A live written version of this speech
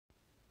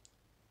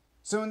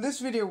So in this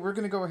video, we're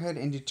going to go ahead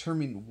and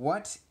determine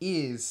what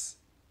is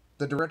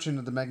the direction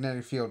of the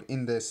magnetic field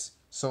in this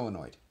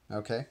solenoid,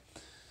 okay?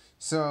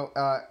 So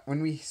when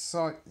we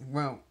talk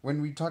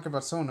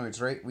about solenoids,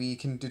 right, we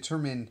can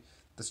determine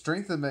the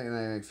strength of the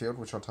magnetic field,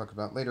 which I'll talk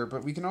about later,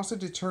 but we can also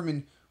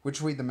determine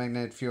which way the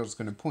magnetic field is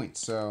going to point.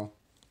 So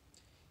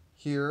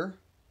here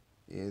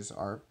is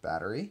our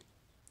battery,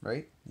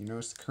 right? You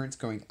notice the current's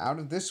going out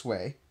of this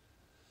way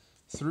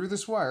through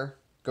this wire,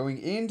 going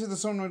into the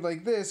solenoid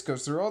like this,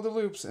 goes through all the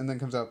loops, and then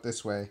comes out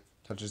this way,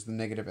 touches the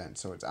negative end.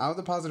 So it's out of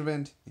the positive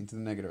end into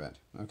the negative end,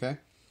 okay?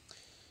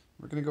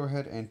 We're going to go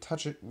ahead and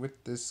touch it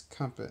with this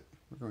compass.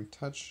 We're going to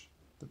touch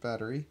the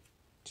battery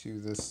to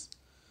this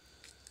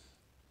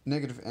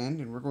negative end,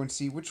 and we're going to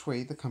see which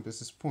way the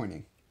compass is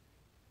pointing.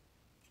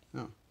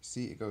 Oh,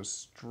 see, it goes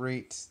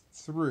straight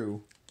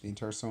through the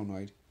entire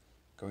solenoid,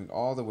 going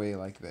all the way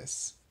like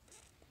this.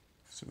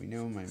 So we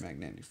know my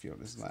magnetic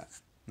field is that.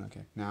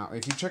 Okay, now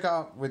if you check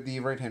out with the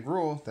right-hand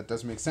rule, that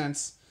does make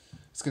sense.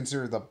 Let's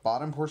consider the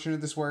bottom portion of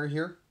this wire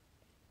here,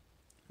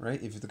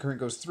 right? If the current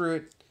goes through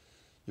it,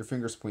 your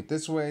fingers point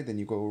this way, then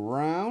you go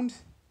around,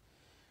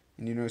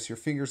 and you notice your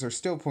fingers are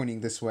still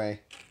pointing this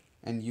way,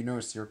 and you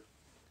notice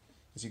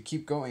as you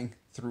keep going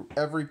through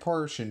every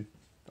portion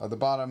of the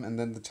bottom and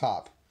then the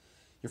top,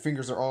 your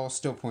fingers are all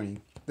still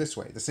pointing this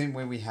way, the same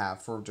way we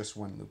have for just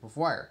one loop of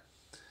wire.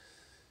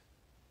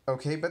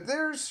 Okay, but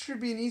there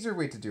should be an easier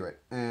way to do it,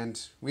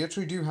 and we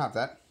actually do have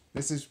that.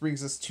 This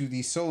brings us to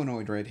the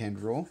solenoid right-hand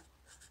rule.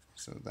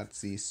 So that's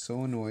the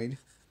solenoid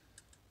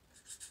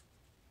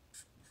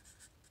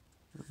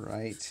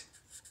right-hand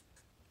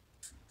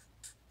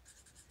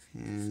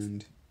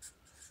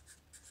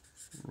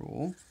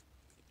rule.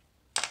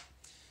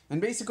 And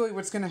basically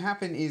what's going to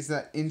happen is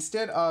that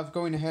instead of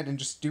going ahead and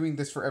just doing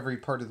this for every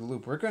part of the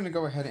loop, we're going to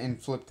go ahead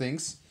and flip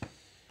things.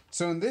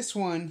 So in this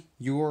one,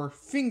 your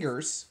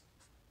fingers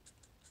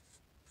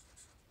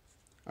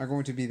are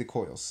going to be the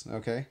coils,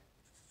 okay?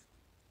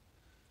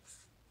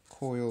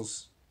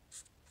 Coils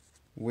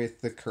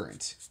with the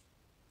current.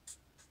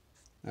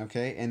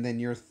 Okay, and then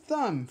your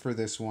thumb for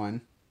this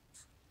one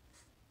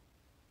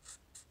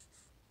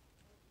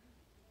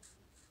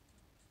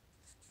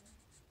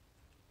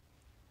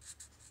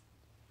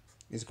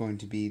is going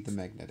to be the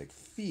magnetic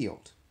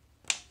field.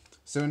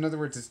 So in other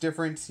words, it's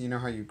different. You know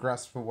how you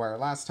grasped a wire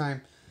last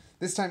time.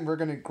 This time we're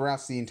going to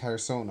grasp the entire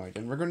solenoid,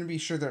 and we're going to be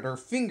sure that our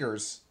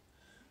fingers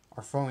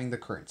are following the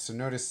current. So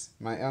notice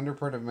my under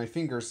part of my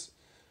fingers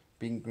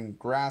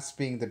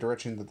grasping the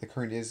direction that the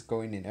current is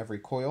going in every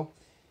coil,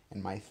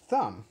 and my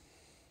thumb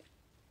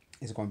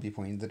is going to be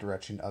pointing the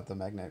direction of the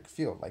magnetic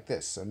field like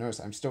this. So notice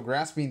I'm still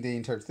grasping the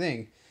entire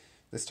thing.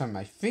 This time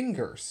my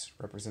fingers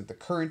represent the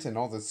current and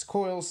all those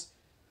coils,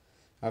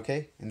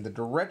 okay, in the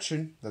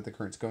direction that the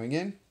current's going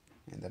in,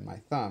 and then my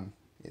thumb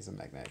is a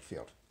magnetic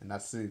field. And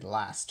that's the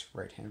last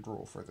right-hand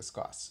rule for this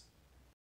class.